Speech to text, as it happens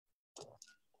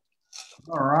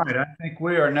All right, I think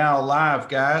we are now live,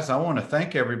 guys. I want to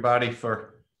thank everybody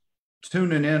for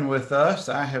tuning in with us.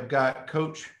 I have got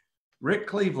Coach Rick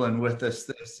Cleveland with us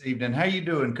this evening. How you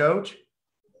doing, Coach?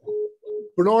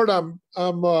 Bernard, I'm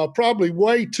probably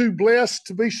way too blessed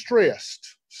to be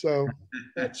stressed. So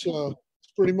that's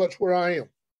pretty much where I am.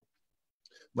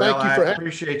 Well, Thank you I for having me.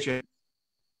 appreciate you.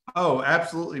 Oh,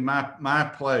 absolutely,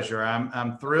 my pleasure.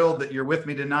 I'm thrilled that you're with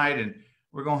me tonight, and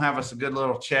we're gonna have us a good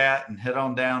little chat and head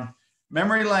on down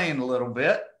memory lane a little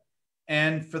bit.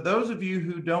 And for those of you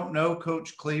who don't know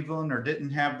Coach Cleveland or didn't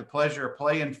have the pleasure of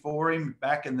playing for him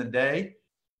back in the day,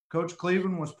 Coach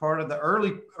Cleveland was part of the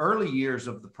early years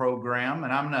of the program,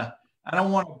 and I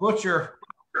don't want to butcher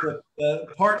the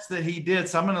parts that he did,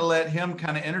 so I'm going to let him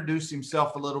kind of introduce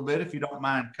himself a little bit, if you don't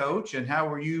mind, Coach. And how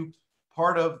were you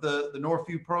part of the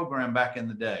Northview program back in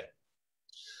the day?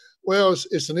 Well,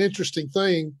 it's an interesting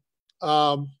thing.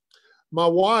 My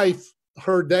wife,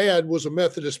 her dad was a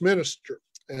Methodist minister,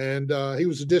 and he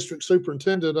was the district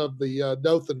superintendent of the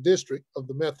Dothan district of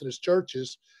the Methodist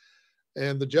churches.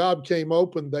 And the job came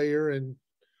open there, and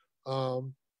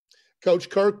Coach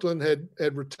Kirkland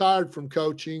had retired from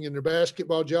coaching, and their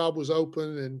basketball job was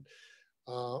open. And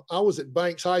I was at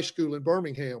Banks High School in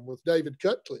Birmingham with David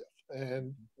Cutcliffe,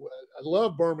 and I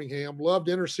loved Birmingham, loved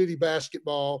inner city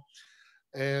basketball.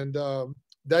 And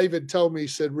David told me, he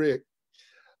said, "Rick,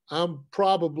 I'm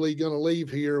probably going to leave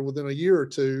here within a year or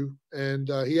two." And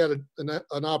he had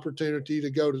an opportunity to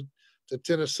go to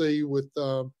Tennessee with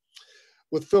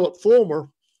Philip Fulmer,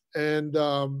 and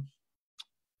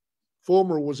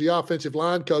Fulmer was the offensive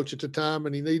line coach at the time,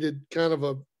 and he needed kind of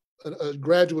a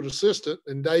graduate assistant,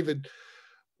 and David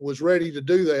was ready to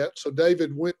do that. So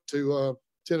David went to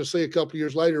Tennessee a couple of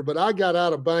years later, but I got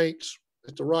out of Banks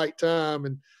at the right time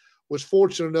and was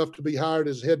fortunate enough to be hired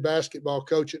as head basketball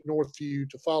coach at Northview,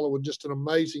 to follow with just an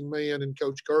amazing man in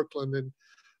Coach Kirkland, and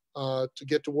to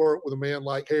get to work with a man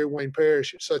like Harry Wayne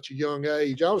Parrish at such a young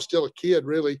age. I was still a kid,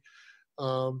 really.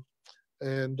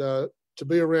 And to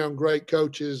be around great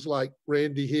coaches like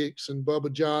Randy Hicks and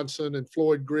Bubba Johnson and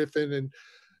Floyd Griffin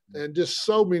and just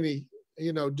so many,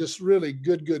 just really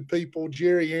good people,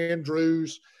 Jerry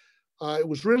Andrews. It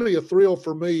was really a thrill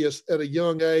for me at a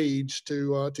young age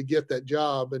to get that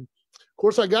job. And of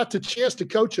course, I got the chance to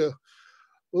coach a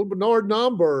little Bernard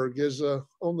Nomberg as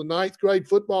on the 9th grade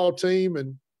football team.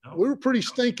 And we were pretty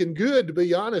stinking good, to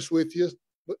be honest with you,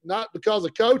 but not because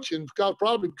of coaching,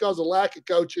 probably because of lack of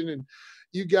coaching. And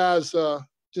you guys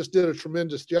just did a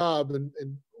tremendous job and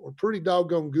were pretty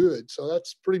doggone good. So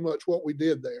that's pretty much what we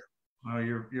did there. Well,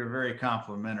 you're very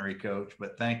complimentary, Coach,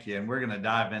 but thank you. And we're going to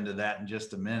dive into that in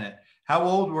just a minute. How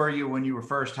old were you when you were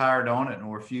first hired on at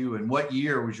Northview, and what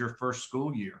year was your first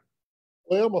school year?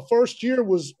 Well, my first year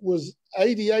was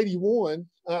 80, 81.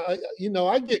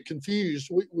 I get confused.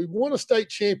 We won a state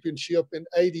championship in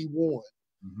 81.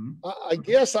 Mm-hmm. I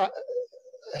guess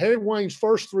Harry Wayne's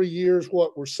first 3 years,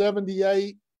 were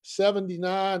 78,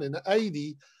 79, and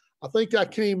 80. I think I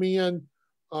came in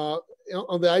on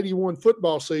the 81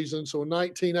 football season. So in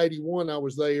 1981, I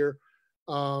was there.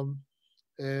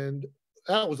 And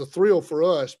that was a thrill for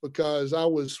us because I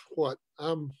was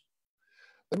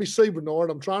let me see, Bernard.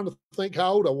 I'm trying to think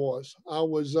how old I was. I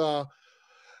was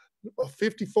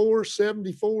 54,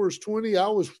 74 is 20. I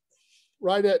was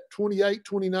right at 28,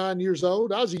 29 years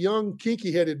old. I was a young,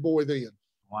 kinky-headed boy then.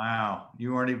 Wow.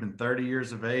 You weren't even 30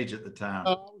 years of age at the time.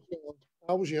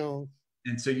 I was young.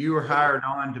 And so you were hired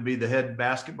on to be the head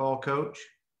basketball coach?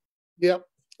 Yep,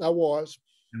 I was.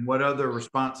 And what other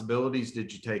responsibilities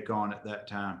did you take on at that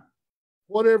time?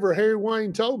 Whatever Harry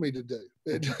Wayne told me to do.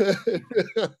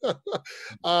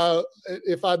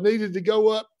 If I needed to go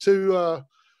up to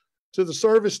the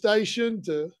service station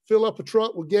to fill up a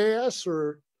truck with gas,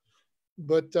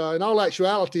 but in all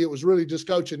actuality, it was really just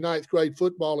coaching 9th grade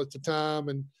football at the time.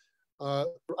 And I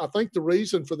think the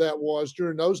reason for that was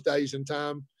during those days and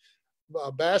time,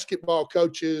 basketball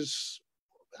coaches,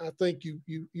 I think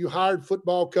you hired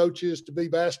football coaches to be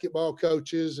basketball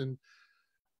coaches. And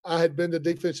I had been the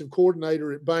defensive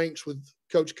coordinator at Banks with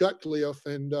Coach Cutcliffe,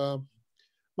 and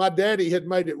my daddy had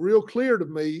made it real clear to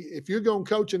me, if you're going to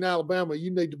coach in Alabama,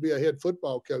 you need to be a head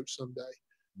football coach someday.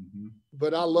 Mm-hmm.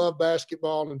 But I love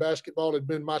basketball, and basketball had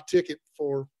been my ticket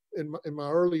in my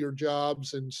earlier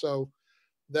jobs. And so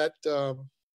that,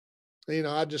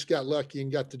 I just got lucky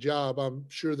and got the job. I'm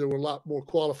sure there were a lot more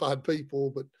qualified people,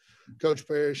 but Coach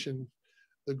Parrish and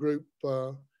the group,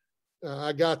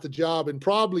 I got the job, and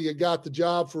probably I got the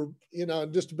job for,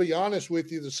 just to be honest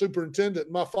with you, the superintendent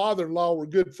and my father-in-law were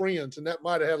good friends, and that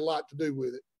might have had a lot to do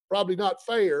with it. Probably not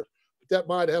fair, but that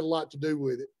might have had a lot to do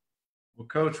with it. Well,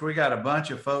 Coach, we got a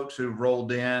bunch of folks who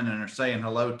rolled in and are saying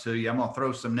hello to you. I'm going to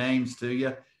throw some names to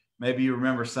you. Maybe you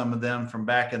remember some of them from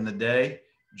back in the day.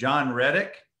 John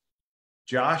Reddick,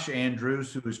 Josh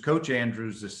Andrews, who was Coach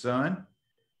Andrews' son,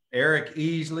 Eric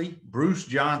Easley, Bruce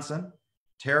Johnson,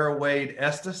 Tara Wade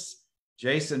Estes,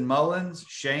 Jason Mullins,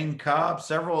 Shane Cobb.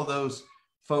 Several of those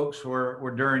folks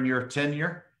were during your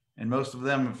tenure, and most of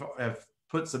them have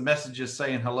put some messages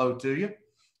saying hello to you.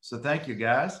 So thank you,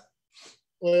 guys.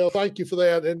 Well, thank you for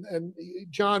that. And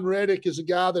John Reddick is a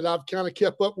guy that I've kind of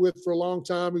kept up with for a long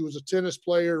time. He was a tennis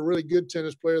player, a really good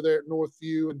tennis player there at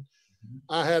Northview. And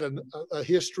I had a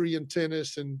history in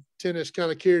tennis, and tennis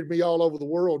kind of carried me all over the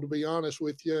world, to be honest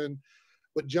with you.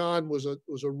 But John was a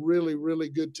really, really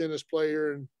good tennis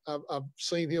player, and I've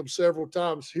seen him several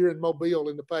times here in Mobile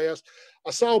in the past.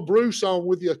 I saw Bruce on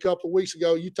with you a couple of weeks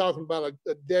ago. You talking about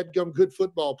a dadgum good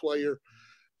football player.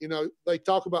 You know, they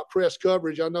talk about press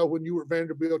coverage. I know when you were at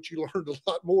Vanderbilt, you learned a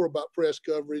lot more about press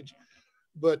coverage.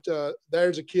 But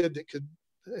there's a kid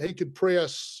that could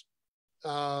press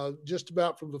just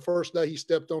about from the first day he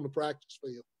stepped on the practice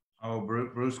field. Oh,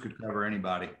 Bruce could cover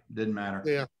anybody. Didn't matter.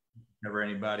 Yeah. Cover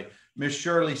anybody. Miss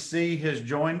Shirley C. has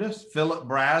joined us. Philip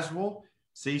Braswell,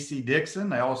 CC Dixon.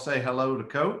 They all say hello to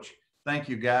Coach. Thank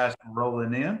you guys for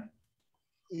rolling in.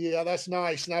 Yeah, that's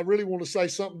nice. And I really want to say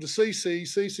something to CC.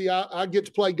 CC, I get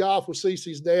to play golf with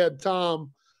CC's dad, Tom,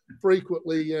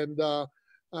 frequently. And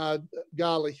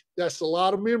golly, that's a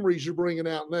lot of memories you're bringing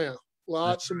out now.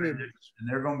 Lots of memories. And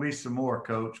there are going to be some more,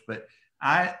 Coach. But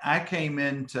I came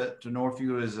into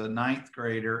Northview as a ninth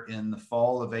grader in the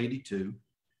fall of '82.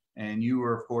 And you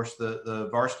were, of course, the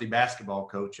varsity basketball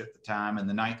coach at the time and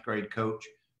the ninth grade coach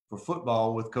for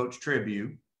football with Coach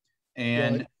Tribune.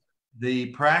 And right. The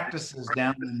practices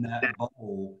down in that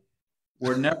bowl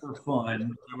were never fun.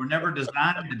 They were never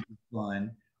designed to be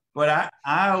fun. But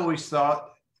I always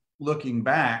thought, looking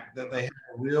back, that they had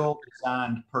a real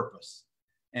designed purpose.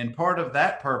 And part of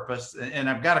that purpose, and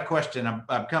I've got a question,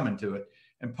 I'm coming to it.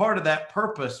 And part of that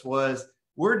purpose was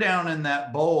we're down in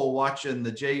that bowl watching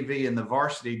the JV and the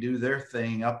varsity do their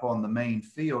thing up on the main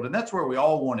field. And that's where we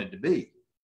all wanted to be.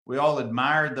 We all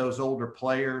admired those older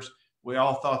players. We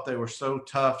all thought they were so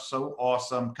tough, so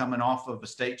awesome, coming off of a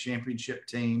state championship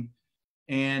team.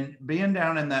 And being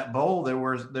down in that bowl, there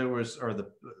was, or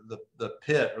the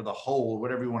pit or the hole,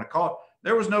 whatever you want to call it,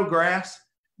 there was no grass.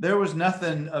 There was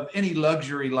nothing of any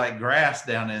luxury like grass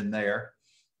down in there.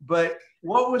 But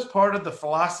what was part of the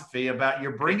philosophy about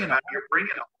you're bringing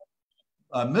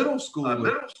a middle school, trying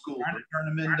to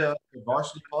turn them into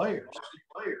varsity players?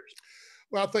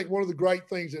 Well, I think one of the great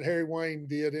things that Harry Wayne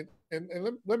did,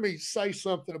 and let me say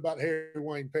something about Harry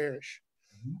Wayne Parrish.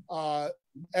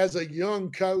 As a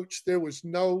young coach, there was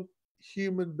no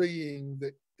human being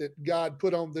that God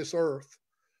put on this earth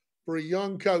for a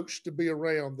young coach to be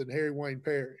around than Harry Wayne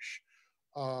Parrish.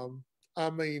 I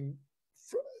mean,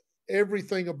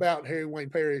 everything about Harry Wayne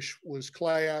Parrish was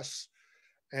class,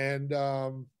 and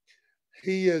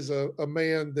he is a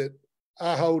man that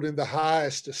I hold in the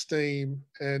highest esteem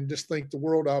and just think the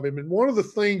world of him. And one of the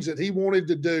things that he wanted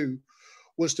to do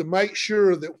was to make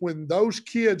sure that when those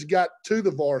kids got to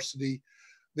the varsity,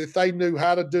 that they knew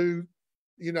how to do,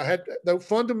 they're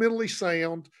fundamentally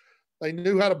sound. They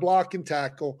knew how to block and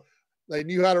tackle. They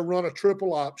knew how to run a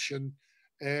triple option.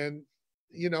 And,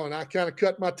 and I kind of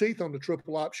cut my teeth on the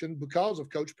triple option because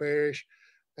of Coach Parrish.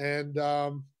 And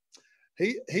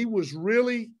he was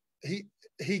really,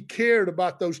 he cared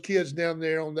about those kids down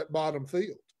there on that bottom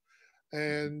field.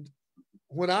 And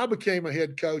when I became a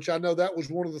head coach, I know that was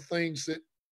one of the things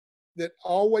that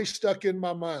always stuck in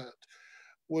my mind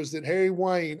was that Harry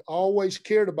Wayne always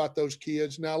cared about those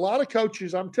kids. Now, a lot of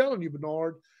coaches, I'm telling you,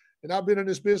 Bernard, and I've been in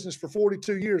this business for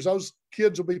 42 years, those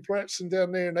kids will be practicing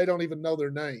down there and they don't even know their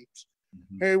names.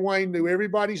 Mm-hmm. Harry Wayne knew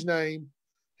everybody's name.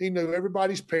 He knew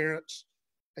everybody's parents,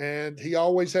 and he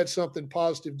always had something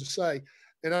positive to say.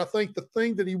 And I think the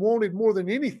thing that he wanted more than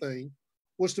anything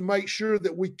was to make sure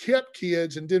that we kept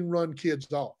kids and didn't run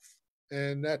kids off.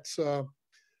 And that's,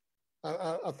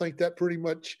 I think that pretty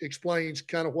much explains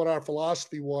kind of what our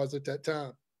philosophy was at that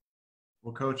time.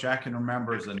 Well, Coach, I can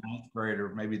remember as a ninth grader,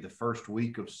 maybe the first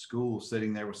week of school,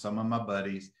 sitting there with some of my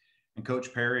buddies and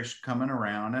Coach Parrish coming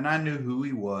around, and I knew who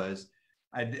he was.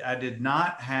 I did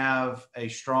not have a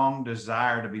strong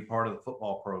desire to be part of the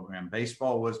football program.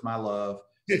 Baseball was my love.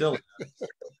 Still is.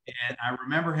 And I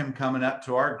remember him coming up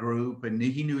to our group, and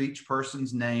he knew each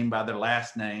person's name by their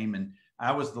last name. And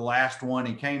I was the last one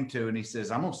he came to, and he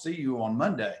says, "I'm going to see you on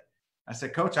Monday." I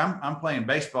said, "Coach, I'm playing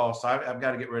baseball, so I've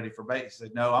got to get ready for base." He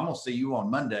said, "No, I'm going to see you on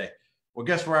Monday." Well,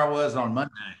 guess where I was on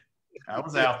Monday? I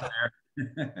was out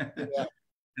there. Yeah.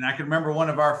 And I can remember one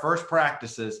of our first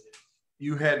practices,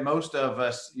 you had most of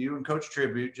us, you and Coach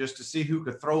Tribute, just to see who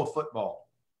could throw a football.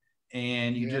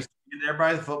 And you just get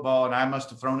everybody the football, and I must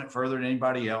have thrown it further than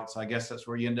anybody else. I guess that's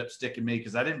where you end up sticking me,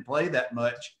 because I didn't play that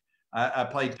much. I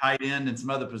played tight end and some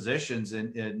other positions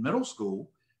in middle school,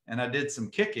 and I did some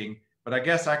kicking, but I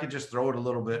guess I could just throw it a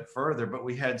little bit further. But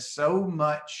we had so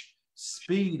much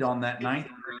speed on that ninth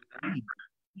grade team.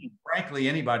 Frankly,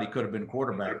 anybody could have been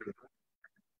quarterback.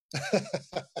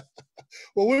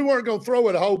 Well, we weren't going to throw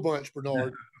it a whole bunch,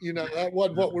 Bernard. That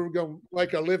wasn't what we were going to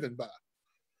make our living by.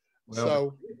 Well,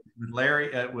 so with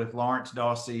Larry, with Lawrence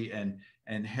Dawsey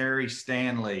and Harry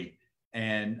Stanley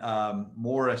and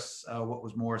Morris, what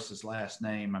was Morris's last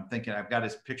name? I'm thinking, I've got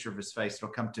his picture of his face. It'll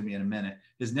come to me in a minute.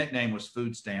 His nickname was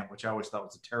Food Stamp, which I always thought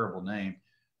was a terrible name.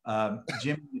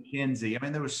 Jimmy McKenzie. I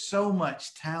mean, there was so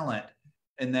much talent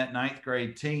in that ninth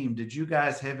grade team. Did you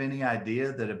guys have any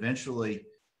idea that eventually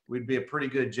we'd be a pretty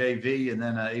good JV and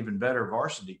then an even better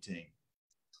varsity team?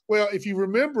 Well, if you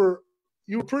remember,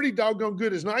 you were pretty doggone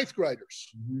good as ninth graders.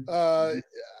 Mm-hmm.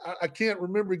 I can't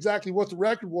remember exactly what the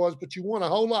record was, but you won a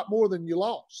whole lot more than you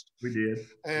lost. We did.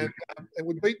 And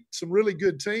we beat some really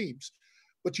good teams.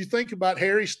 But you think about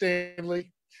Harry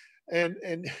Stanley and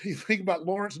you think about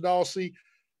Lawrence Dawsey,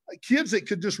 kids that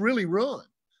could just really run.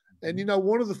 And,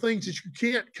 one of the things that you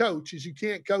can't coach is you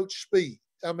can't coach speed.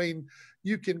 I mean,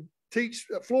 you can teach.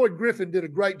 Floyd Griffin did a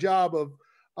great job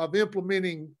of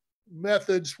implementing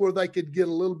methods where they could get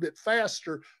a little bit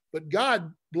faster, but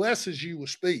God blesses you with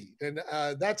speed. And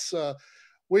that's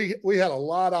we had a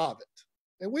lot of it.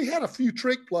 And we had a few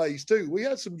trick plays too. We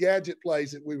had some gadget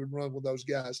plays that we would run with those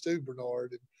guys too,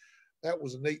 Bernard. And that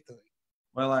was a neat thing.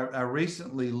 Well, I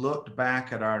recently looked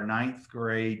back at our ninth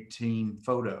grade team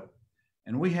photo,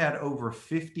 and we had over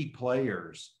 50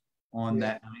 players on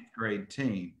that ninth grade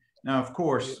team. Now, of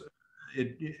course,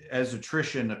 as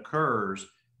attrition occurs,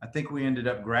 I think we ended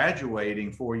up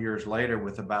graduating 4 years later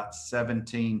with about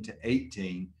 17 to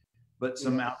 18, but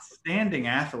some outstanding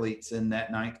athletes in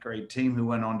that ninth grade team who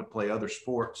went on to play other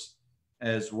sports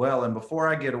as well. And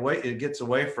before it gets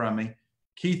away from me,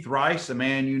 Keith Rice, a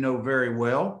man you know very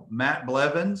well, Matt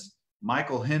Blevins,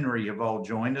 Michael Henry have all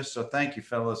joined us. So thank you,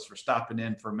 fellas, for stopping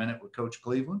in for a minute with Coach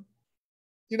Cleveland.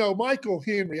 Michael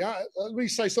Henry, let me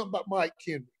say something about Mike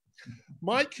Henry.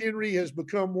 Mike Henry has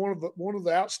become one of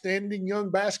the outstanding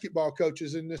young basketball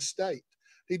coaches in this state.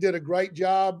 He did a great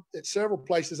job at several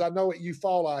places. I know at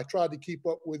Eufaula, I tried to keep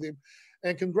up with him.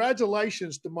 And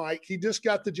congratulations to Mike. He just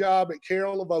got the job at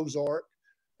Carroll of Ozark,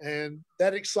 and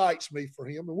that excites me for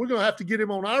him. And we're going to have to get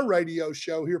him on our radio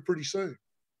show here pretty soon.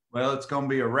 Well, it's going to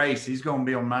be a race. He's going to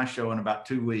be on my show in about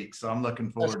 2 weeks, so I'm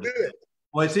looking forward to it.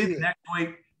 Well, it's either next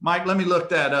week. Mike, let me look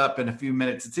that up in a few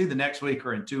minutes. It's either next week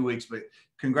or in 2 weeks, but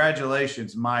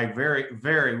congratulations, Mike. Very,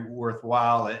 very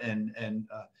worthwhile, and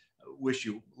wish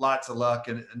you lots of luck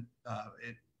in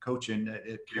coaching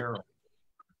at Carroll.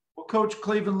 Well, Coach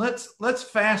Cleveland, let's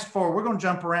fast forward. We're going to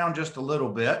jump around just a little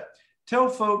bit. Tell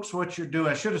folks what you're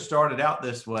doing. I should have started out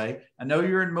this way. I know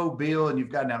you're in Mobile and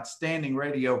you've got an outstanding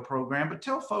radio program, but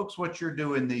tell folks what you're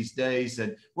doing these days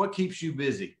and what keeps you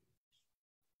busy.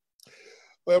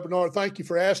 Well, Bernard, thank you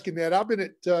for asking that. I've been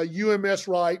at UMS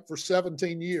Wright for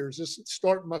 17 years. This is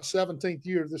starting my 17th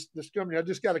year. This company, I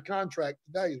just got a contract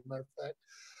today, as a matter of fact.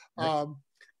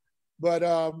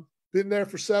 But been there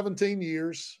for 17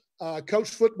 years.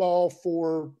 Coached football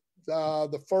for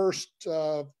the first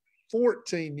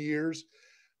 14 years,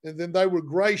 and then they were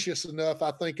gracious enough.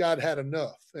 I think I'd had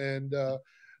enough, and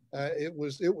it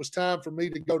was time for me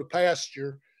to go to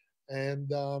pasture, and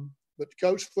but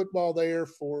coached football there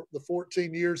for the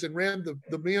 14 years and ran the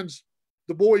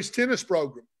boys tennis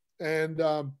program, and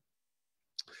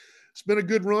it's been a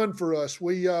good run for us.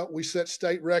 We set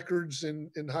state records in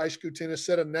high school tennis,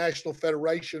 set a national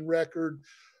federation record.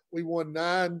 We won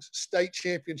 9 state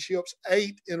championships,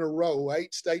 8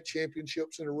 state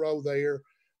championships in a row there,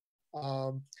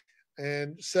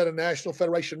 and set a national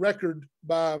federation record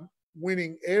by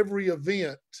winning every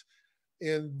event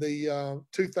in the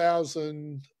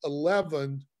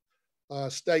 2011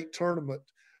 state tournament.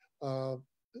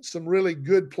 Some really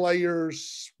good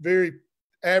players, very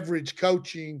average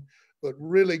coaching, but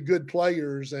really good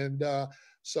players. And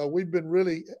so we've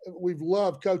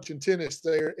loved coaching tennis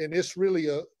there, and it's really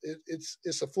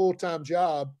it's a full-time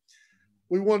job.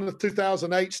 We won the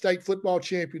 2008 state football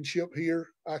championship here.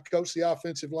 I coached the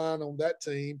offensive line on that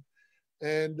team.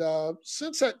 And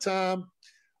since that time,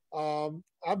 I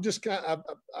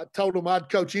told them I'd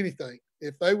coach anything.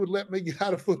 If they would let me get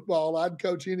out of football, I'd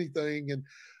coach anything. And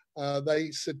they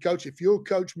said, Coach, if you'll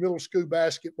coach middle school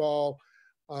basketball,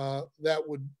 that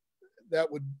would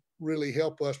really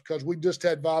help us because we just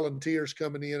had volunteers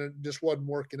coming in and it just wasn't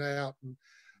working out. And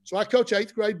so I coach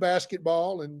 8th grade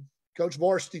basketball and coach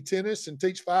varsity tennis and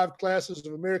teach 5 classes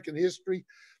of American history.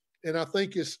 And I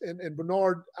think and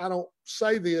Bernard, I don't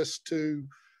say this to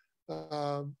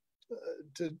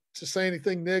say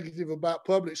anything negative about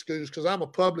public schools because I'm a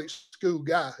public school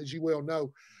guy, as you well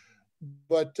know.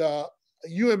 But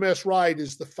UMS Wright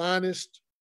is the finest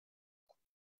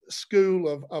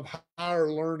school of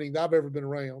higher learning that I've ever been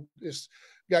around. It's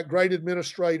got great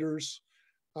administrators,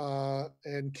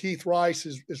 and Keith Rice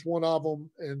is one of them,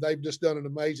 and they've just done an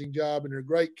amazing job, and they're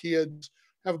great kids.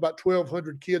 Have about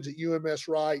 1,200 kids at UMS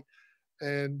Wright,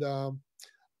 and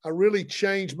I really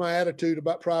changed my attitude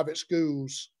about private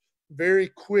schools very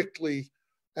quickly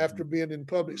after being in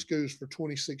public schools for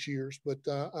 26 years. But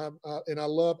and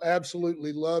I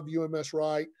absolutely love UMS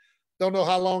Wright. Don't know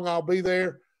how long I'll be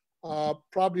there.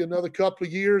 Probably another couple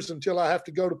of years until I have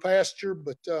to go to pasture,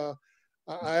 but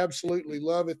I absolutely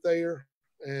love it there.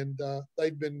 And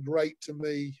they've been great to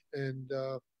me. And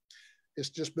it's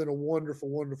just been a wonderful,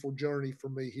 wonderful journey for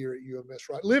me here at UMS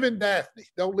Wright. Live in Daphne.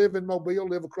 Don't live in Mobile.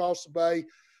 Live across the bay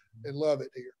and love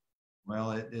it here.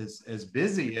 Well, it is as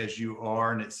busy as you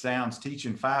are, and it sounds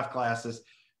teaching 5 classes,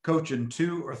 coaching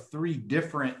 2 or 3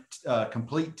 different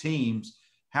complete teams.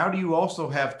 How do you also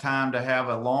have time to have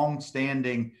a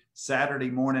long-standing Saturday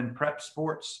morning prep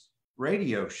sports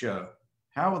radio show?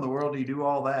 How in the world do you do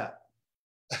all that?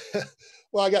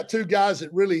 Well, I got 2 guys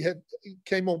that really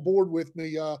came on board with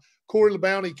me. Corey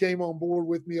LeBounty came on board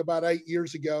with me about 8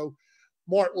 years ago.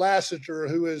 Mark Lassiter,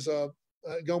 who is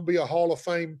going to be a Hall of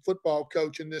Fame football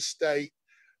coach in this state,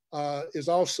 is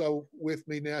also with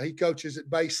me now. He coaches at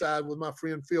Bayside with my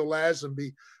friend Phil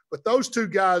Lazenby. But those 2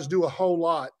 guys do a whole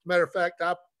lot. Matter of fact,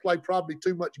 I play probably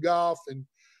too much golf and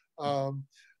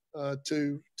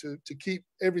to keep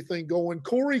everything going.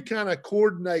 Corey kind of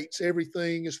coordinates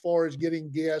everything as far as getting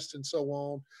guests and so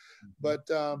on. But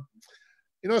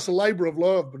it's a labor of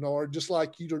love, Bernard, just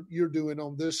like you're doing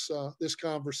on this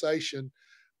conversation.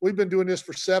 We've been doing this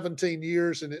for 17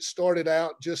 years, and it started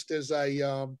out just as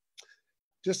a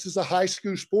high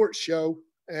school sports show,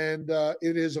 and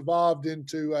it has evolved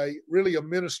into really a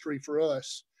ministry for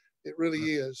us. It really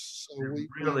is. So it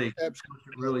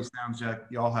really sounds like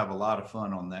y'all have a lot of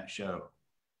fun on that show.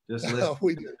 Just listen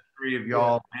to the 3 of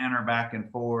y'all banter back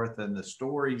and forth, and the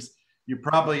stories. You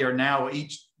probably are now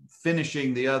each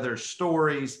finishing the other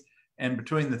stories, and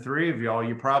between the 3 of y'all,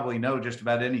 you probably know just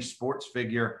about any sports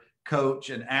figure, coach,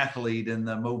 and athlete in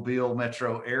the Mobile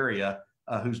metro area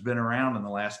who's been around in the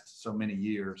last so many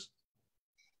years.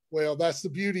 Well, that's the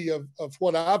beauty of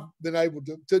what I've been able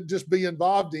to just be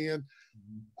involved in.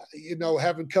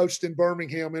 Having coached in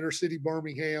Birmingham, inner city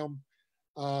Birmingham,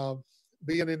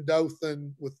 being in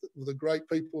Dothan with the great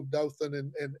people of Dothan.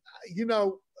 And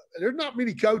there's not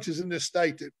many coaches in this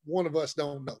state that one of us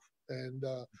don't know. And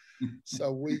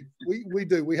so we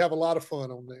do. We have a lot of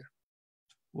fun on there.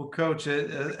 Well, Coach,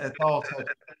 it's all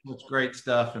such great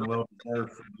stuff and well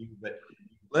deserved from you. But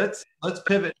let's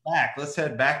pivot back. Let's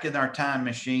head back in our time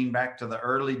machine, back to the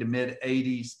early to mid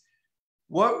 80s.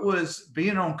 What was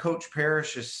being on Coach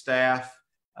Parrish's staff,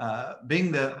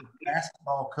 being the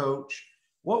basketball coach?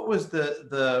 What was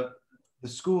the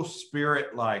school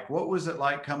spirit like? What was it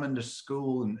like coming to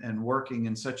school and working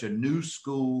in such a new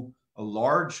school, a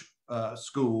large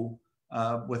school,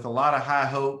 with a lot of high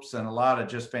hopes and a lot of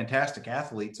just fantastic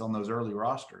athletes on those early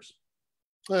rosters?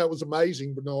 It was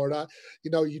amazing, Bernard.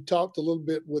 You talked a little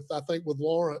bit with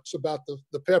Lawrence about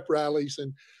the pep rallies,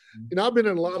 and I've been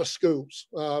in a lot of schools.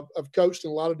 I've coached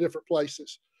in a lot of different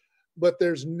places, but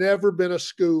there's never been a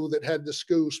school that had the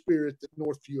school spirit that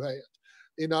Northview had.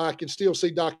 I can still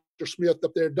see Dr. Smith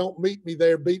up there. Don't meet me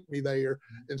there, beat me there,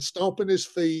 and stomping his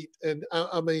feet. And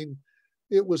I mean,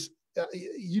 it was.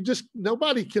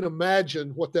 Nobody can imagine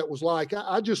what that was like.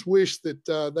 I just wish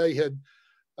that they had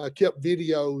kept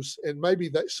videos, and maybe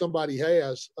that somebody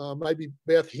has. Maybe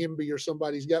Beth Hemby or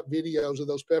somebody's got videos of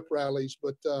those pep rallies.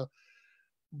 But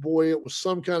boy, it was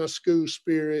some kind of school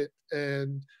spirit,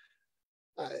 and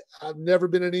I've never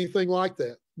been in anything like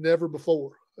that, never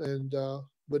before. And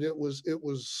but it was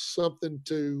something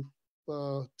to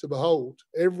behold.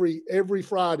 Every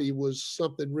Friday was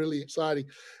something really exciting,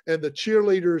 and the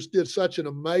cheerleaders did such an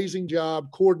amazing job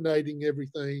coordinating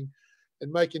everything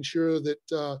and making sure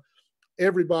that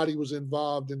everybody was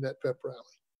involved in that pep rally.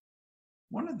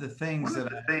 One of the things that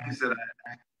I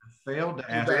failed to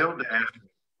ask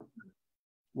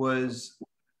was,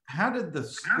 how did the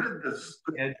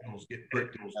schedules get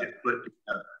put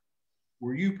together?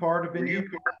 Were you part of any of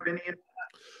it?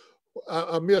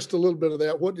 I missed a little bit of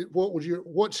that.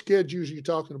 What schedules are you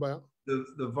talking about?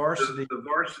 the varsity.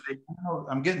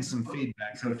 I'm getting some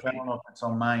feedback, so I don't know if it's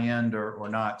on my end or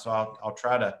not. So I'll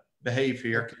try to behave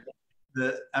here.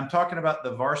 I'm talking about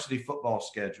the varsity football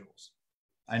schedules.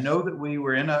 I know that we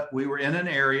were in an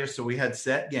area, so we had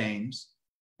set games,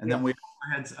 and then we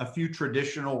had a few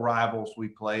traditional rivals we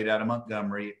played out of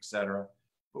Montgomery, et cetera.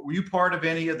 But were you part of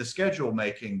any of the schedule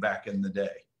making back in the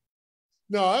day?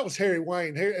 No, that was Harry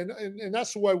Wayne, and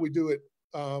that's the way we do it,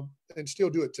 and still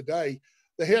do it today.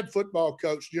 The head football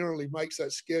coach generally makes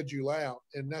that schedule out,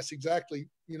 and that's exactly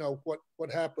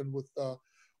what happened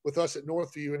with us at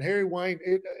Northview and Harry Wayne.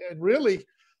 And really,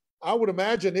 I would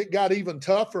imagine it got even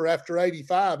tougher after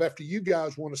 '85, after you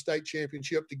guys won a state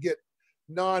championship, to get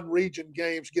non-region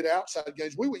games, get outside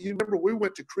games. You remember we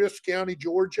went to Crisp County,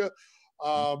 Georgia.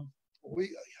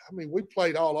 We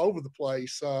played all over the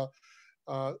place.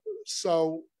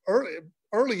 So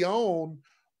early on,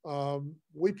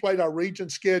 we played our region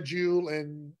schedule,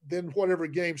 and then whatever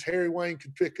games Harry Wayne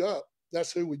could pick up,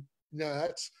 that's who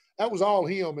that was all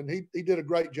him, and he did a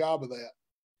great job of that.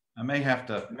 I may have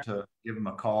to give him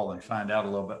a call and find out a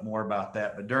little bit more about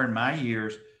that. But during my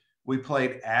years, we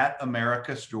played at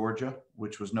Americus, Georgia,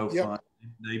 which was no fun.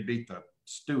 They beat the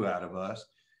stew out of us.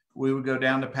 We would go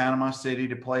down to Panama City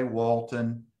to play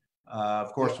Walton.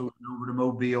 Of course, we went over to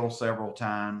Mobile several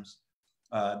times.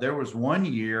 There was one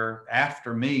year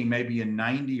after me, maybe in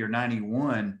 90 or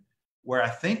 91, where I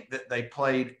think that they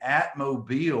played at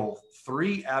Mobile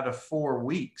 3 out of 4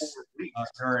 weeks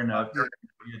during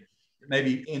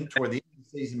maybe toward the end of the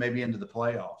season, maybe into the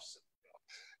playoffs.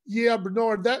 Yeah,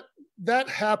 Bernard, that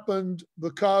happened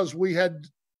because we had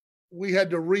to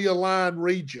realign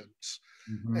regions,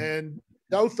 and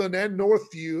Dothan and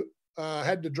Northview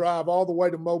had to drive all the way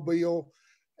to Mobile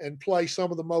and play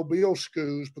some of the Mobile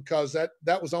schools, because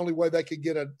that was the only way they could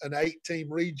get an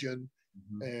 8-team region.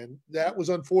 And that was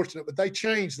unfortunate, but they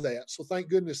changed that. So thank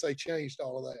goodness they changed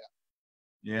all of that.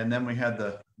 Yeah, and then we had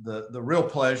the real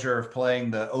pleasure of playing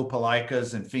the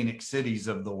Opelikas and Phoenix Cities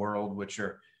of the world, which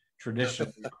are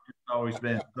traditionally always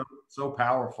been so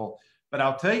powerful. But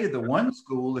I'll tell you, the one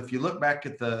school, if you look back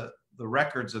at the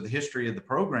records of the history of the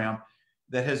program,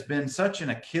 that has been such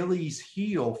an Achilles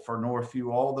heel for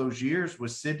Northview all those years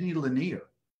was Sidney Lanier.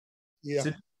 Yeah.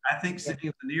 I think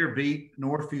Sidney Lanier beat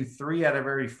Northview 3 out of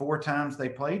every 4 times they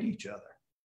played each other.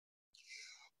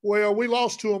 Well, we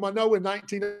lost to them, I know, in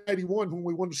 1981 when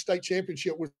we won the state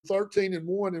championship. We're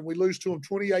 13-1, and we lose to them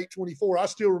 28-24. I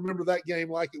still remember that game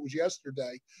like it was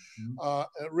yesterday.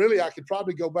 Really, I could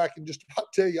probably go back and just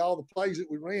about tell you all the plays that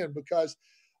we ran, because,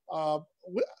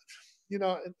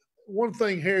 one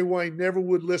thing Harry Wayne never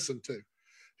would listen to.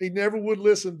 He never would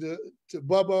listen to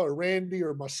Bubba or Randy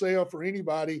or myself or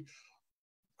anybody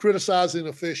criticizing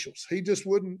officials. He just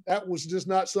wouldn't. That was just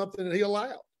not something that he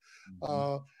allowed.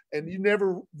 And you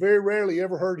very rarely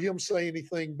ever heard him say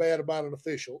anything bad about an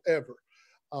official, ever.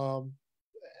 And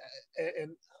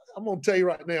I'm going to tell you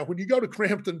right now, when you go to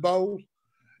Crampton Bowl,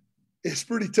 it's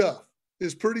pretty tough.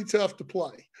 It's pretty tough to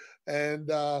play.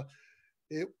 And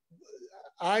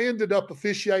I ended up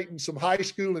officiating some high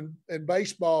school and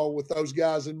baseball with those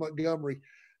guys in Montgomery.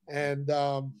 And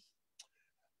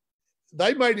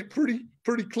they made it pretty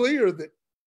clear that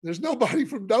there's nobody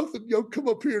from Dothan going to come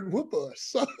up here and whoop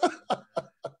us.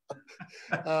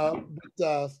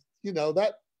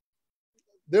 That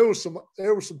there were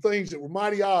some things that were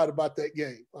mighty odd about that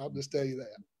game. I'll just tell you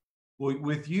that. Well,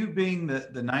 with you being the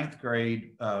 9th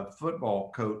grade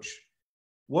football coach,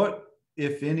 what,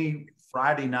 if any,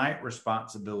 Friday night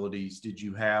responsibilities did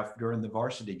you have during the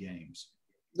varsity games?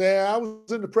 Yeah, I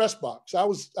was in the press box. I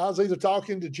was either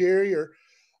talking to Jerry or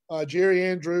Jerry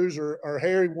Andrews or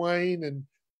Harry Wayne, and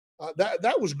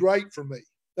that was great for me.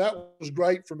 That was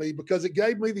great for me because it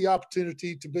gave me the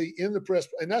opportunity to be in the press,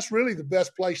 and that's really the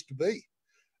best place to be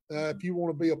if you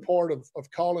want to be a part of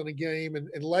calling a game.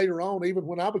 And later on, even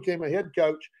when I became a head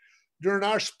coach, during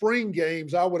our spring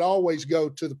games, I would always go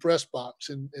to the press box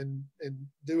and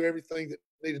do everything that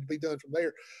needed to be done from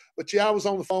there. But yeah, I was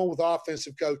on the phone with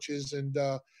offensive coaches, and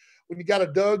when you got a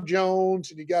Doug Jones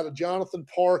and you got a Jonathan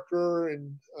Parker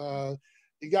and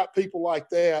you got people like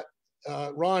that,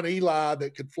 Ron Eli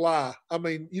that could fly. I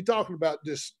mean, you're talking about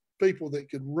just people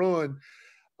that could run.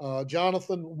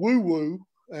 Jonathan Woo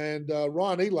and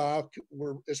Ron Eli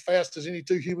were as fast as any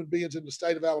two human beings in the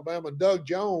state of Alabama. And Doug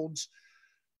Jones,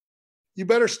 you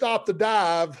better stop the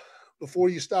dive before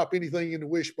you stop anything in the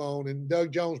wishbone. And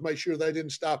Doug Jones made sure they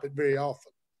didn't stop it very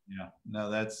often. Yeah,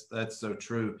 no, that's so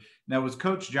true. Now, was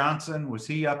Coach Johnson, was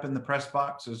he up in the press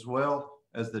box as well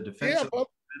as the defensive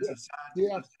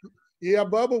side? Yeah,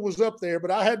 Bubba was up there, but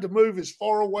I had to move as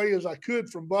far away as I could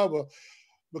from Bubba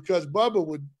because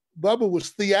Bubba Bubba was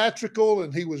theatrical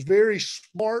and he was very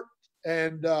smart,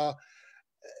 and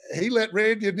he let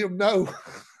Randy and him know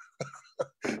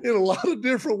in a lot of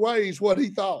different ways what he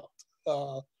thought.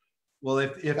 Well,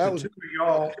 if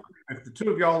the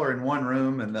two of y'all are in one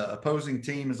room and the opposing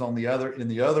team is in the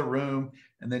other room,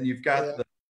 and then you've got the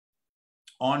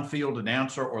on-field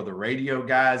announcer or the radio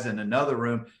guys in another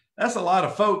room, that's a lot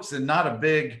of folks and not a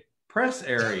big press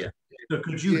area. So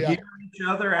could you hear each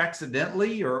other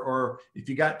accidentally, or if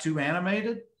you got too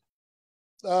animated?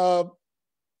 I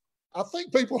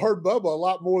think people heard Bubba a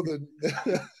lot more than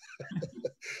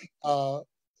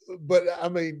but I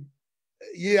mean,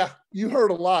 yeah, you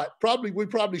heard a lot. We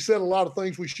probably said a lot of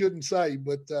things we shouldn't say,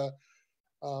 but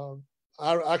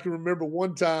I can remember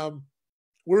one time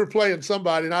we were playing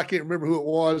somebody, and I can't remember who it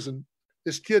was, and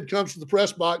this kid comes to the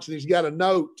press box and he's got a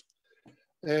note,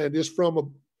 and it's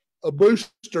from a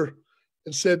booster,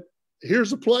 and said,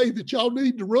 "Here's a play that y'all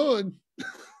need to run."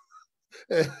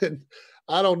 And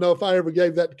I don't know if I ever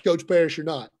gave that to Coach Parrish or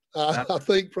not. I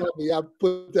think probably I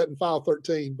put that in file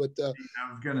 13. But I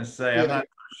was going to say, I'm not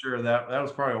sure that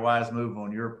was probably a wise move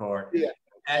on your part. Yeah,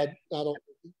 I don't.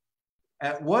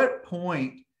 At what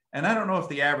point, and I don't know if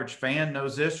the average fan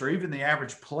knows this or even the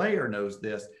average player knows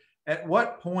this, at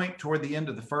what point toward the end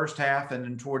of the first half and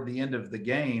then toward the end of the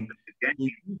game, do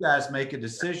you guys make a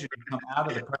decision to come out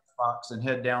of the press box and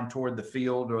head down toward the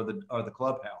field or the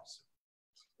clubhouse?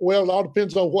 Well, it all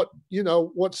depends on what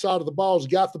side of the ball's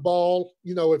got the ball.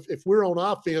 If we're on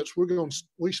offense, we're going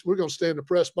to stay in the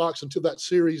press box until that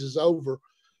series is over.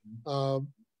 You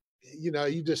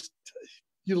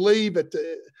leave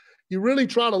you really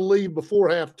try to leave before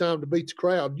halftime to beat the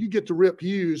crowd. You get to Rip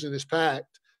Hughes and it's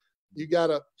packed. The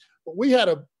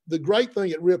great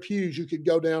thing at Rip Hughes, you could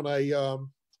go down a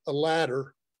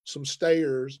ladder, some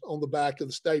stairs on the back of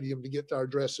the stadium to get to our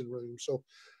dressing room. So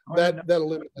that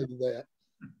eliminated that.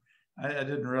 I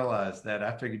didn't realize that.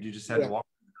 I figured you just had to walk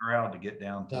through the crowd to get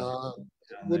down to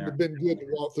it wouldn't have been good to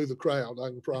walk through the crowd, I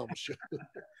can promise you.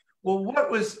 Well,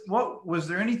 was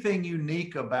there anything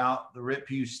unique about the Rip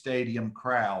Hughes Stadium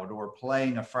crowd or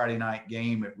playing a Friday night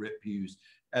game at Rip Hughes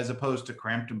as opposed to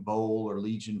Crampton Bowl or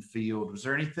Legion Field? Was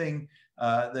there anything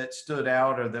that stood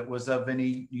out or that was of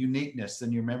any uniqueness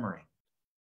in your memory?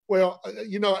 Well,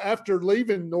 after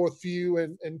leaving Northview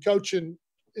and coaching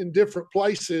in different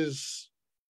places,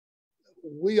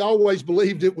 we always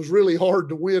believed it was really hard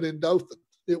to win in Dothan.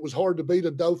 It was hard to beat a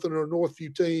Dothan or a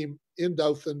Northview team in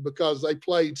Dothan because they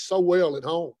played so well at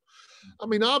home. I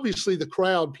mean, obviously the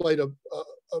crowd played a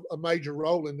major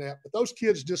role in that, but those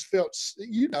kids just felt,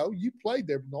 you played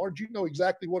there, Bernard, you know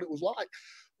exactly what it was like.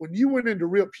 When you went into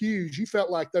Rip Hughes, you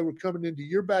felt like they were coming into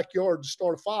your backyard to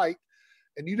start a fight,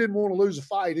 and you didn't want to lose a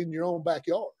fight in your own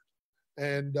backyard.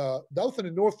 And Dothan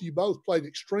and Northview both played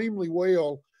extremely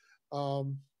well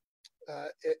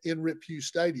in Rip Hughes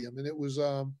Stadium, and it was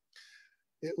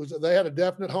they had a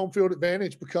definite home field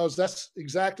advantage because that's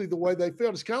exactly the way they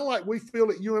felt. It's kind of like we feel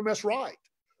at UMS Wright.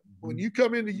 When you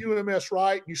come into UMS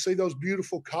Wright, you see those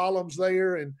beautiful columns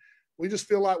there, and we just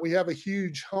feel like we have a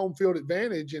huge home field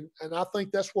advantage, and I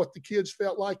think that's what the kids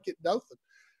felt like at Dothan.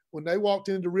 When they walked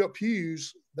into Rip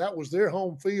Hughes, that was their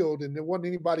home field, and there wasn't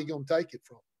anybody going to take it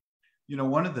from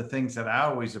them. One of the things that I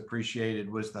always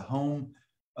appreciated was the home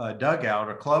dugout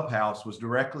or clubhouse was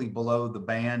directly below the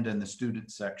band and the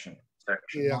student section.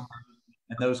 Yeah.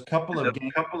 And those couple of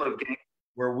games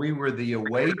where we were the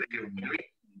away team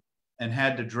and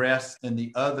had to dress in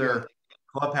the other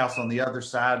clubhouse on the other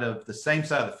side of the same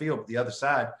side of the field, but the other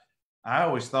side, I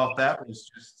always thought that was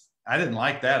just, I didn't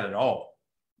like that at all.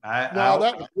 That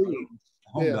was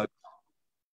weird.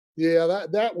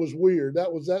 That was weird.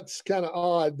 That's kind of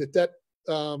odd that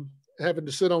having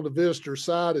to sit on the visitor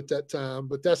side at that time,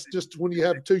 but that's just when you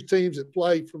have two teams that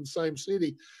play from the same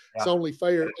city. It's only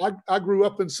fair. I grew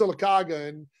up in Sylacauga,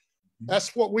 and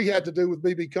that's what we had to do with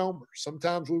BB Comer.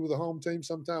 Sometimes we were the home team,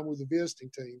 sometimes we were the visiting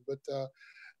team, but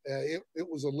it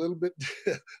was a little bit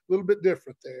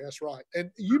different there. That's right.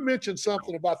 And you mentioned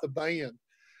something about the band.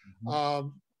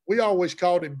 We always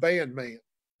called him Band Man,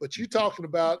 but you're talking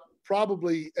about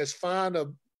probably as fine a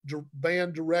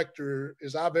band director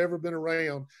as I've ever been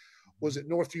around was at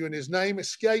Northview, and his name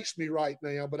escapes me right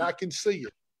now, but I can see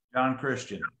it. John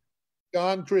Christian.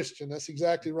 That's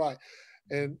exactly right.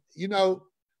 And,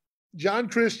 John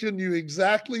Christian knew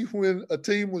exactly when a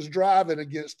team was driving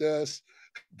against us.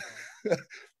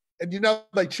 And,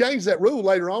 they changed that rule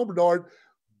later on, Bernard.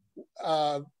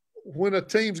 When a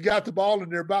team's got the ball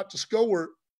and they're about to score,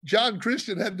 John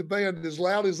Christian had the band as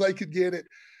loud as they could get it,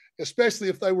 especially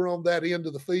if they were on that end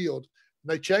of the field.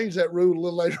 They changed that rule a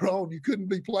little later on. You couldn't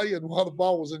be playing while the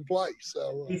ball was in play.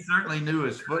 So he certainly knew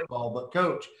his football. But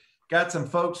Coach, got some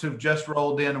folks who've just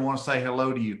rolled in and want to say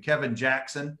hello to you. Kevin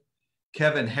Jackson,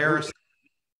 Kevin Harrison,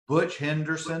 Butch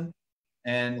Henderson,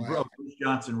 and Bruce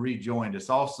Johnson rejoined us.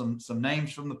 All some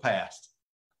names from the past.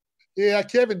 Yeah,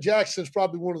 Kevin Jackson's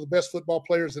probably one of the best football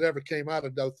players that ever came out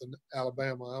of Dothan,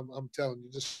 Alabama. I'm telling you,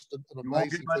 just an amazing. You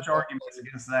won't get much arguments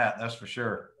against that. That's for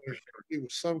sure. He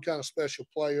was some kind of special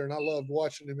player, and I loved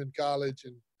watching him in college.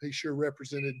 And he sure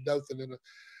represented Dothan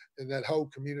in that whole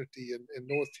community in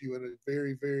Northview in a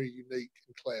very, very unique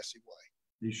and classy way.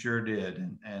 He sure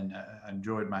did, and I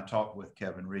enjoyed my talk with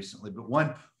Kevin recently. But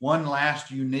one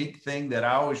last unique thing that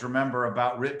I always remember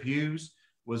about Rip Hughes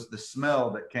was the smell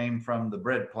that came from the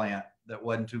bread plant that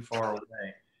wasn't too far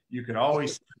away. You could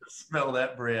always smell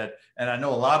that bread. And I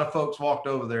know a lot of folks walked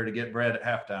over there to get bread at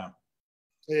halftime.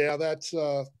 Yeah,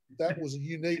 that was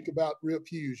unique about Rip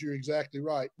Hughes. You're exactly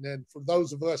right. And then for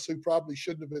those of us who probably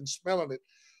shouldn't have been smelling it,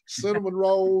 cinnamon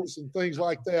rolls and things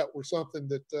like that were something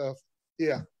that,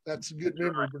 that's a good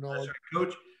memory, Bernard.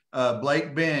 Coach,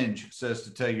 Blake Binge says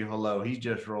to tell you hello. He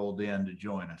just rolled in to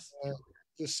join us.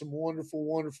 Just some wonderful,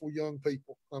 wonderful young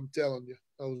people. I'm telling you,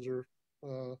 those are,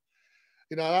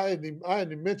 I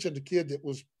hadn't mentioned a kid that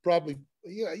was probably,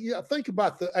 think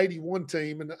about the 81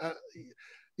 team, and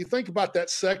you think about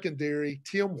that secondary,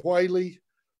 Tim Whaley,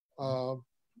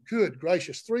 good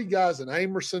gracious, three guys, and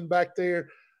Amerson back there,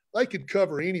 they could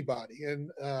cover anybody.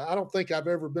 And I don't think I've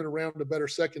ever been around a better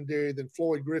secondary than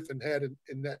Floyd Griffin had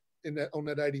on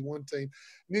that 81 team.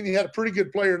 And then he had a pretty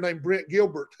good player named Brent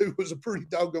Gilbert, who was a pretty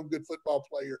doggone good football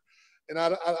player. And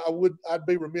I'd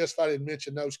be remiss if I didn't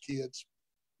mention those kids.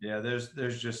 Yeah,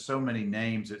 there's just so many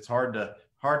names. It's hard to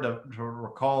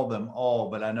recall them all,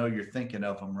 but I know you're thinking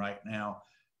of them right now.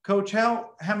 Coach,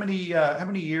 how many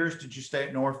years did you stay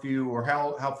at Northview, or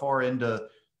how far into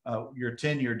your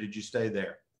tenure did you stay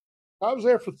there? I was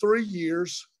there for 3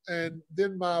 years, and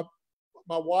then my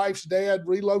wife's dad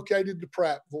relocated to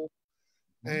Prattville,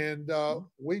 and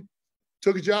we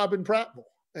took a job in Prattville.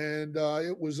 And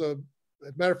it was as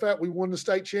a matter of fact, we won the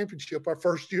state championship our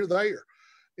first year there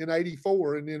in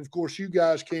 '84. And then, of course, you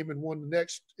guys came and won the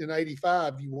next in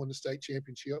 '85. You won the state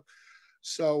championship.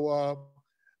 So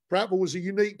Prattville was a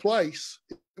unique place.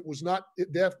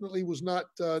 It definitely was not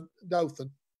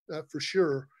Dothan for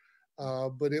sure.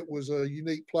 But it was a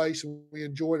unique place, and we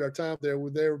enjoyed our time there. We were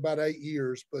there about 8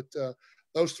 years, but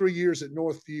those 3 years at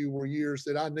Northview were years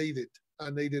that I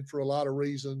needed for a lot of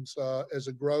reasons as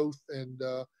a growth, and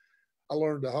I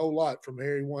learned a whole lot from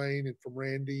Harry Wayne and from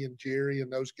Randy and Jerry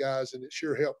and those guys, and it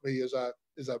sure helped me as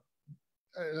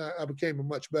I became a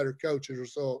much better coach as a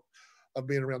result of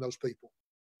being around those people.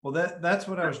 Well, that's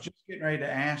what I was just getting ready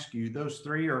to ask you. Those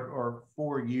 3 or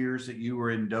 4 years that you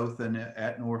were in Dothan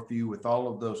at Northview with all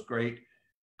of those great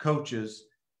coaches,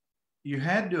 you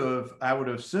had to have, I would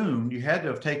assume, you had to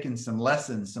have taken some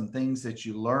lessons, some things that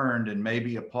you learned and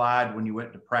maybe applied when you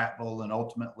went to Prattville and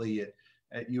ultimately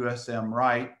at UMS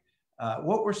Wright.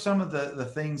 What were some of the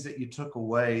things that you took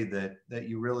away that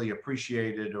you really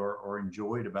appreciated or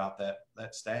enjoyed about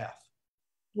that staff?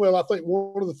 Well, I think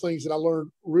one of the things that I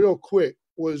learned real quick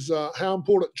was how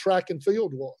important track and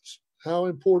field was, how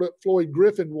important Floyd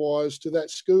Griffin was to that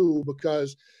school,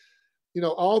 because,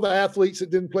 all the athletes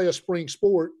that didn't play a spring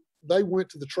sport, they went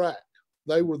to the track.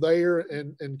 They were there,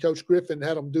 and Coach Griffin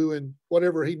had them doing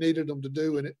whatever he needed them to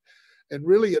do in it. And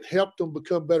really it helped them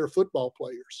become better football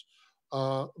players.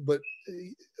 But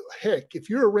heck, if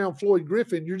you're around Floyd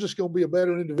Griffin, you're just going to be a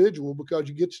better individual because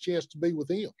you get the chance to be with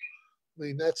him. I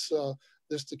mean, that's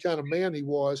the kind of man he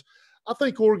was. I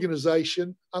think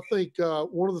organization. I think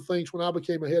one of the things when I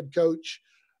became a head coach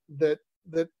that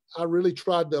I really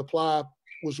tried to apply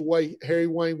was the way Harry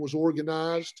Wayne was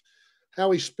organized,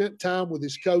 how he spent time with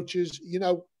his coaches.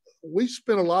 We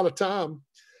spent a lot of time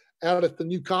out at the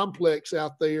new complex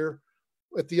out there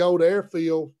at the old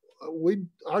airfield.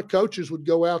 Our coaches would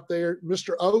go out there.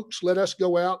 Mr. Oakes let us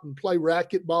go out and play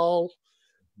racquetball,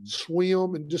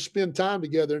 swim, and just spend time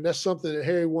together. And that's something that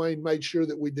Harry Wayne made sure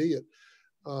that we did.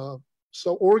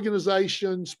 So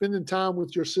organization, spending time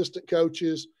with your assistant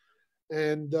coaches,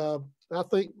 and I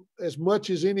think as much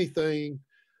as anything,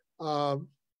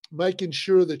 making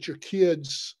sure that your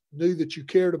kids knew that you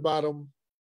cared about them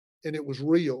and it was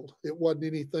real. It wasn't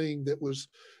anything that was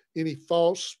any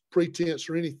false pretense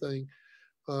or anything.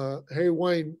 Harry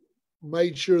Wayne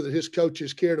made sure that his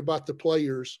coaches cared about the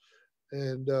players,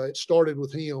 and it started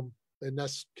with him, and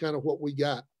that's kind of what we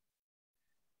got.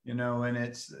 And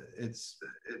it's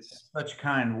such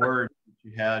kind words that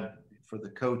you had for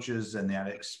the coaches and that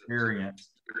experience.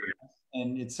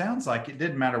 And it sounds like it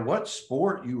didn't matter what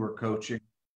sport you were coaching.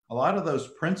 A lot of those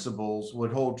principles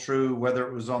would hold true, whether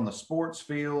it was on the sports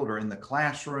field or in the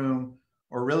classroom,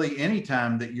 or really any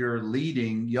time that you're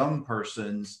leading young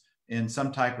persons in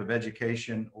some type of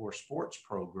education or sports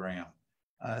program.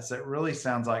 So it really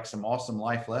sounds like some awesome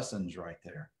life lessons right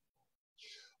there.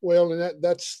 Well, and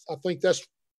that's I think that's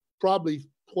probably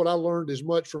what I learned as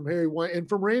much from Harry Wayne and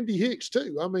from Randy Hicks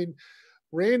too. I mean,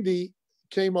 Randy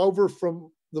came over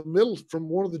from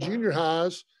one of the junior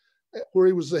highs where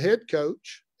he was the head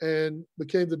coach and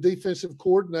became the defensive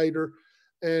coordinator.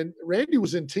 And Randy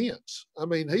was intense. I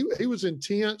mean, he was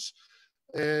intense,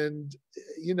 and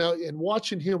and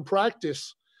watching him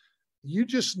practice,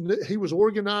 he was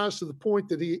organized to the point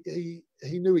that he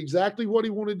knew exactly what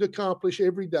he wanted to accomplish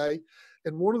every day.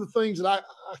 And one of the things that I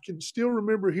can still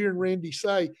remember hearing Randy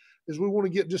say is we want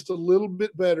to get just a little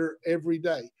bit better every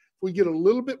day. If we get a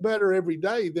little bit better every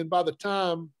day, then by the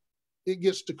time it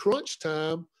gets to crunch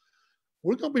time,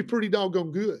 we're going to be pretty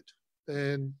doggone good.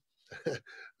 And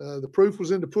the proof was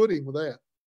in the pudding with that.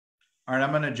 All right,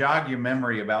 I'm going to jog your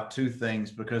memory about two things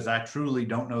because I truly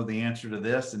don't know the answer to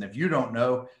this. And if you don't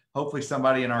know, hopefully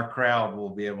somebody in our crowd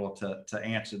will be able to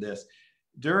answer this.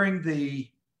 During the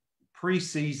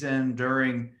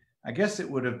preseason, I guess it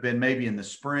would have been maybe in the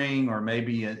spring or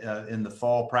maybe in the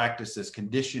fall practice as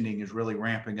conditioning is really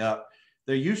ramping up,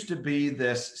 there used to be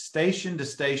this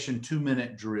station-to-station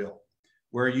 2-minute drill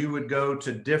where you would go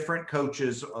to different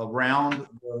coaches around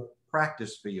the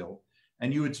practice field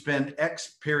and you would spend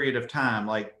X period of time,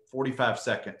 like 45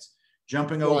 seconds,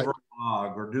 jumping over a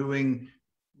log or doing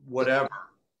whatever.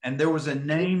 And there was a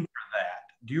name for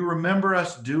that. Do you remember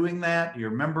us doing that? Do you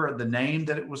remember the name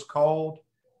that it was called?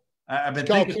 I've been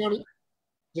thinking.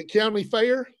 The county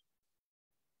fair?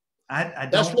 I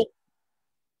don't.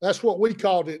 That's what we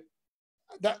called it.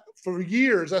 That for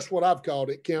years, that's what I've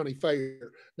called it, county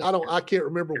fair. Now, I can't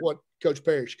remember what Coach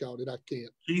Parrish called it. I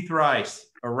can't. Keith Rice,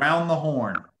 around the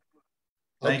horn.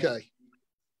 Okay.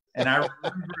 And I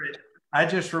remember it. I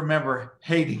just remember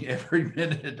hating every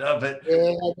minute of it.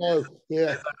 Yeah, I know.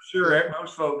 Yeah. I'm sure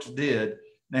most folks did.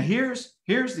 Now, here's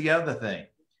the other thing.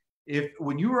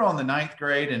 When you were on the 9th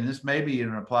grade, and this maybe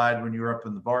even applied when you were up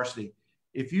in the varsity,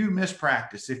 if you missed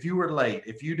practice, if you were late,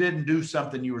 if you didn't do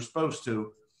something you were supposed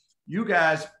to, you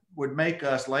guys would make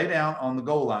us lay down on the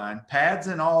goal line, pads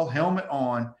and all, helmet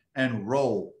on, and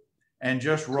roll, and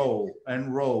just roll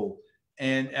and roll.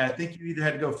 And I think you either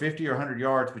had to go 50 or 100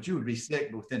 yards, but you would be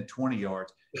sick within 20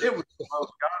 yards. It was the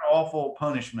most god-awful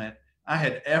punishment I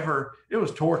had ever. It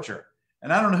was torture.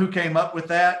 And I don't know who came up with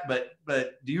that,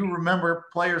 but do you remember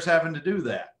players having to do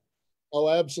that? Oh,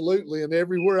 absolutely. And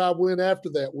everywhere I went after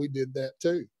that, we did that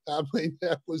too. I mean,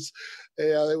 it was,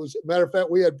 matter of fact,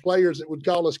 we had players that would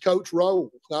call us Coach Roll.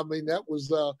 I mean, that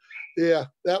was,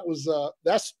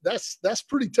 that's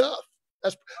pretty tough.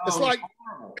 It's like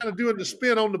kind of doing the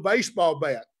spin on the baseball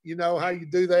bat, you know, how you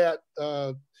do that.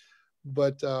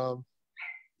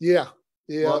 Yeah.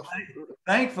 Well,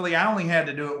 thankfully, I only had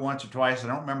to do it once or twice. I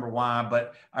don't remember why,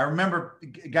 but I remember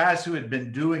guys who had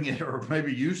been doing it or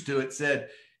maybe used to it said,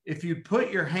 if you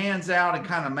put your hands out and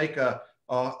kind of make a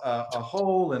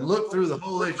hole and look through the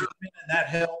hole as you're spinning, that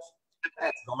helps.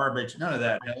 That's garbage. None of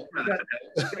that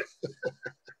helps.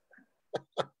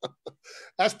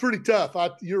 That's pretty tough.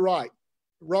 You're right.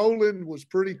 Rolling was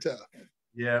pretty tough.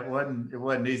 Yeah, it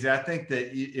wasn't easy. I think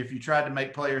that if you tried to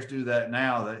make players do that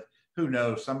now, that who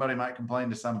knows, somebody might complain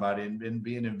to somebody and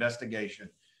be an investigation.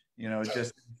 You know, it's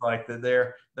just like that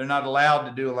they're not allowed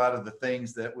to do a lot of the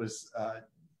things that was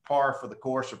par for the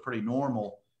course or pretty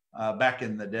normal back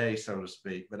in the day, so to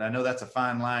speak. But I know that's a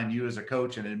fine line you as a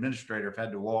coach and administrator have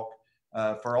had to walk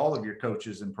for all of your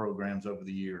coaches and programs over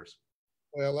the years.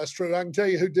 Well, that's true. I can tell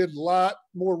you who did a lot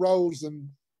more roles than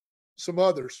some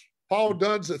others. Paul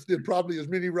Dunseth did probably as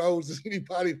many roles as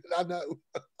anybody that I know.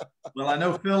 Well, I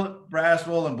know Philip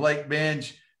Braswell and Blake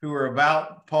Benj, who are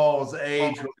about Paul's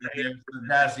age.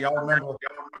 Guys, y'all remember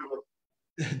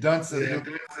Dunseth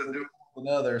and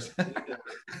others. And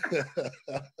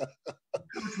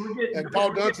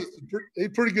Paul Dunseth, he's a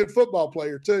pretty good football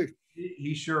player too.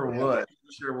 He sure was.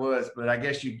 He sure was. But I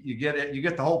guess you get it. You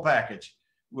get the whole package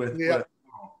with.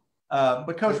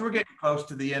 But Coach, we're getting close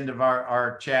to the end of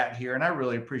our chat here, and I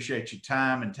really appreciate your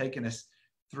time and taking us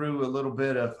through a little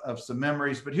bit of some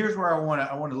memories. But here's where I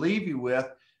want to leave you with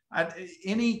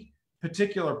any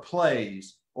particular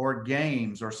plays or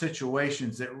games or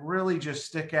situations that really just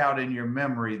stick out in your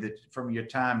memory that from your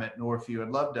time at Northview.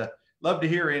 I'd love to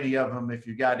hear any of them if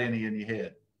you got any in your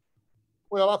head.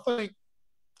 Well,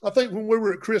 I think when we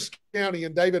were at Chris County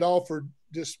and David Alford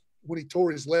just when he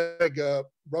tore his leg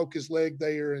up, broke his leg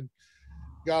there, and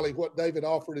golly, what David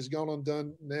Alford has gone on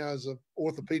done now as an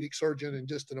orthopedic surgeon and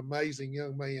just an amazing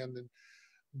young man.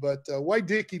 But Wade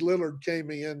Dickey Lillard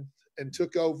came in and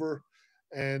took over,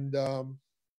 and I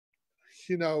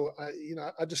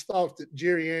just thought that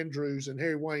Jerry Andrews and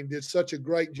Harry Wayne did such a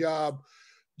great job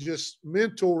just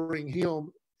mentoring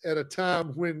him at a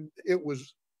time when it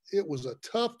was a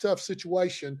tough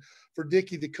situation for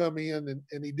Dickey to come in,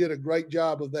 and he did a great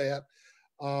job of that.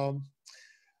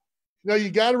 You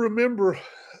got to remember,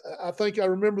 I think I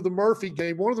remember the Murphy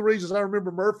game. One of the reasons I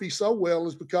remember Murphy so well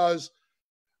is because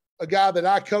a guy that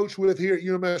I coached with here at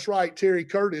UMS Wright, Terry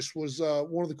Curtis, was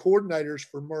one of the coordinators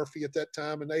for Murphy at that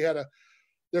time. And they had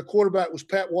their quarterback was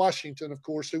Pat Washington, of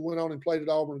course, who went on and played at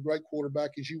Auburn, a great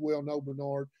quarterback, as you well know,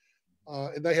 Bernard.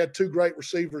 And they had two great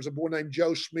receivers, a boy named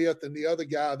Joe Smith and the other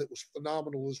guy that was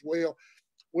phenomenal as well.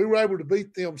 We were able to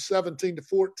beat them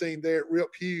 17-14 there at Rip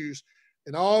Hughes.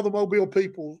 And all the Mobile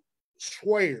people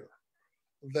swear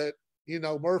that,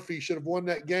 Murphy should have won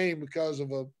that game because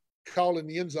of a call in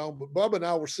the end zone. But Bubba and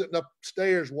I were sitting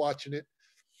upstairs watching it.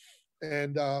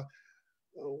 And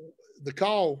the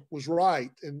call was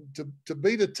right. And to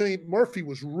beat a team, Murphy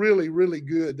was really, really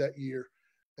good that year.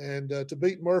 And to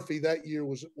beat Murphy that year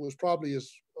was probably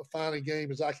as fine a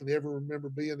game as I can ever remember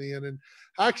being in. And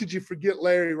how could you forget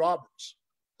Larry Roberts?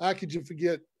 How could you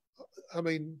forget,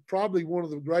 probably one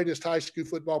of the greatest high school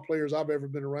football players I've ever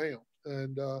been around.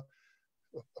 And a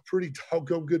pretty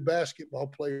doggone good basketball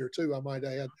player too, I might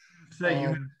add. Say you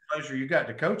had the pleasure, you got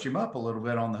to coach him up a little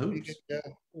bit on the hoops. Yeah,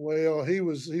 well, he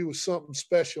was something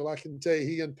special. I can tell you,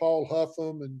 he and Paul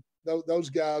Huffam and those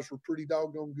guys were pretty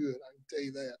doggone good. I can tell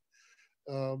you that.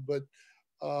 But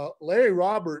Larry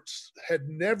Roberts I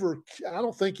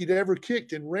don't think he'd ever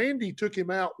kicked. And Randy took him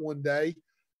out one day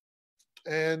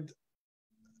and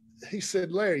he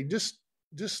said, Larry, just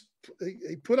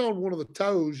he put on one of the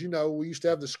toes. We used to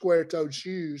have the square-toed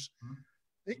shoes.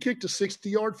 He kicked a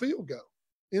 60-yard field goal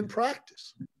in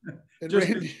practice. And just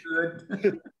Randy,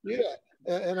 good. yeah.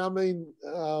 And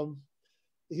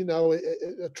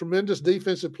a tremendous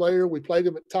defensive player. We played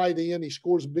him at tight end. He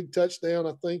scores a big touchdown,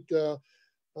 I think,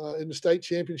 in the state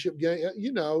championship game.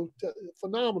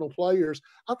 Phenomenal players.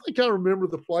 I think I remember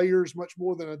the players much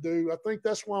more than I do. I think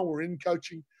that's why we're in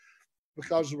coaching,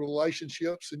 because of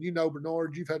relationships. And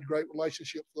Bernard, you've had great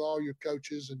relationships with all your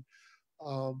coaches. And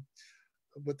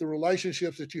but the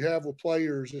relationships that you have with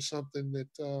players is something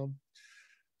that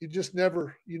you just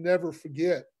never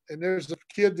forget. And there's a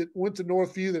kid that went to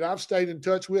Northview that I've stayed in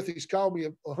touch with. He's called me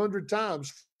 100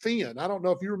 times, Finn. I don't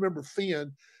know if you remember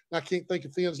Finn. I can't think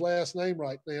of Finn's last name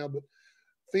right now, but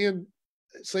Finn,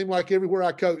 it seemed like everywhere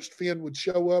I coached, Finn would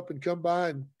show up and come by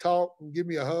and talk and give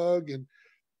me a hug, and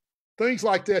things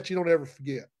like that you don't ever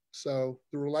forget. So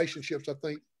the relationships, I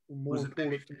think, were more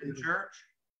important to me. Church?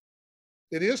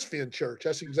 It is Finn Church.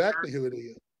 That's exactly who it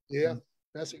is. Yeah,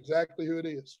 that's exactly who it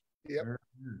is. Yep.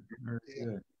 Very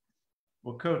good.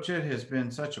 Well, Coach, it has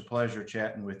been such a pleasure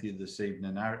chatting with you this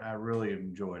evening. I really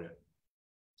enjoyed it.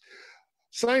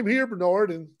 Same here,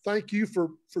 Bernard, and thank you for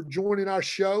joining our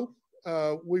show.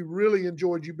 We really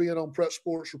enjoyed you being on Prep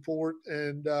Sports Report,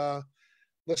 and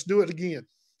let's do it again.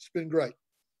 It's been great.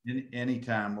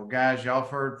 Anytime. Well, guys, y'all have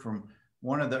heard from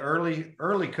one of the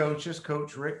early coaches,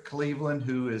 Coach Rick Cleveland,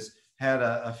 who has had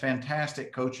a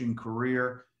fantastic coaching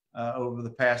career over the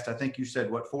past, I think you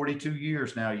said, 42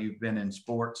 years now you've been in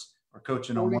sports or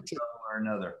coaching 42. On one level or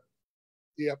another.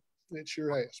 Yep, it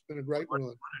sure has. It's been a great run.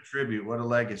 What a tribute, what a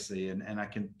legacy, and I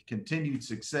can continued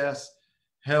success,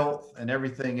 health, and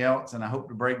everything else. And I hope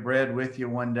to break bread with you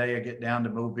one day. I get down to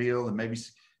Mobile and maybe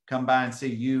come by and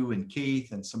see you and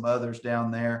Keith and some others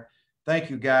down there. Thank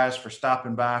you guys for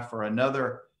stopping by for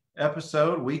another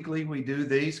episode. Weekly, we do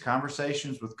these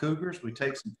conversations with Cougars. We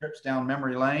take some trips down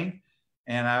memory lane,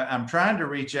 and I'm trying to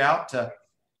reach out to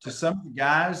some of the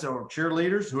guys or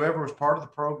cheerleaders, whoever was part of the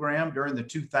program during the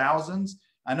 2000s.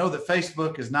 I know that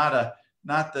Facebook is not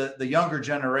the younger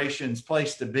generation's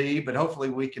place to be, but hopefully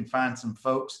we can find some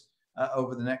folks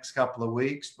over the next couple of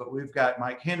weeks. But we've got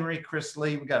Mike Henry, Chris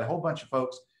Lee. We've got a whole bunch of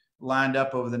folks lined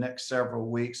up over the next several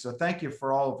weeks. So thank you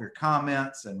for all of your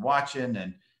comments and watching,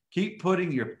 and keep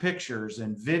putting your pictures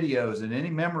and videos and any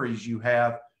memories you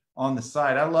have on the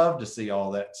site. I love to see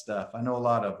all that stuff. I know a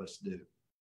lot of us do.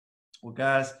 Well,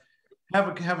 guys,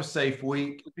 have a safe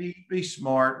week. Be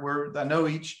smart. I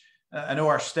know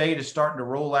our state is starting to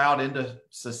roll out into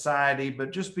society,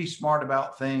 but just be smart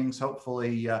about things.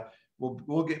 Hopefully,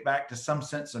 we'll get back to some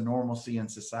sense of normalcy in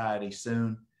society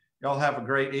soon. Y'all have a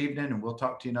great evening, and we'll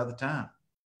talk to you another time.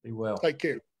 Be well. Take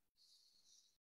care.